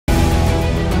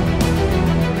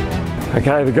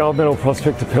Okay, the gold medal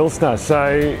Prospector Pilsner.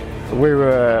 So we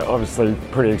were obviously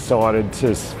pretty excited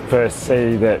to first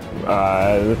see that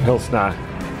the Pilsner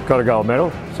got a gold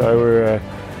medal. So we were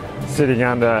sitting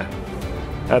under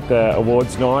at the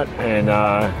awards night, and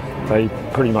they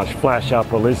pretty much flash up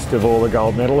a list of all the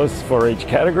gold medalists for each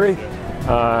category.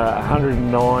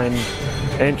 109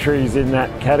 entries in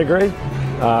that category,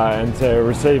 and to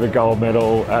receive a gold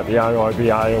medal at the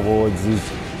AIBA Awards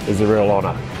is a real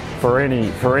honour for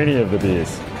any of the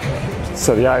beers.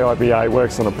 So the AIBA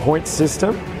works on a points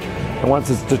system, and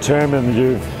once it's determined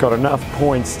you've got enough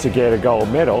points to get a gold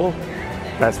medal,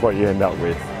 that's what you end up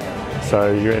with.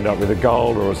 So you end up with a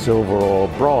gold or a silver or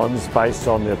a bronze based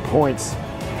on the points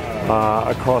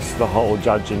across the whole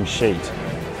judging sheet.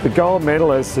 The gold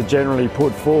medalists are generally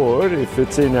put forward if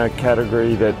it's in a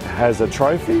category that has a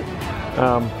trophy.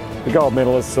 The gold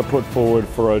medalists are put forward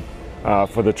for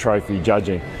the trophy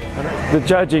judging. The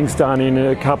judging's done in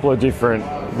a couple of different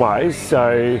ways.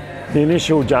 So the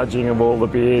initial judging of all the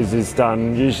beers is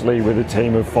done usually with a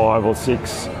team of 5 or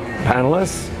 6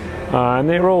 panellists, and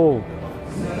they're all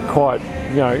quite,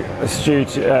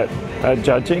 astute at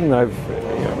judging.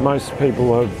 Most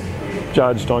people have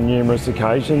judged on numerous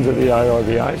occasions at the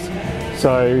AIBAs,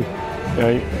 so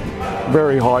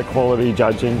very high quality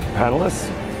judging panellists.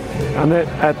 And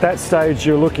at that stage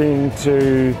you're looking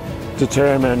to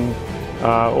determine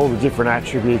all the different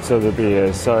attributes of the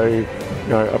beer. So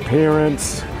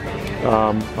appearance,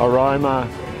 aroma,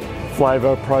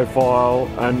 flavour profile,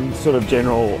 and sort of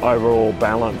general overall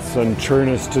balance and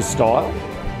trueness to style.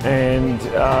 And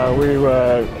we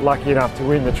were lucky enough to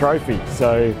win the trophy.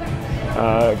 So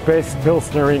best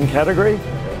Pilsner in category,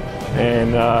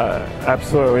 and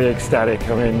absolutely ecstatic.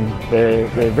 I mean,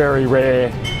 they're very rare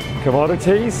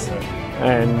commodities,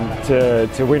 and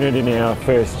to win it in our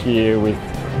first year with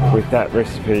that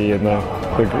recipe and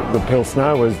the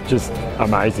Pilsner was just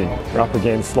amazing. We're up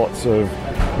against lots of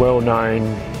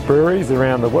well-known breweries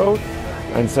around the world,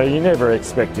 and so you never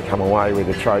expect to come away with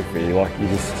a trophy. Like, you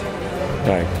just,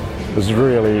 it was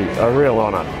really a real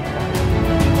honour.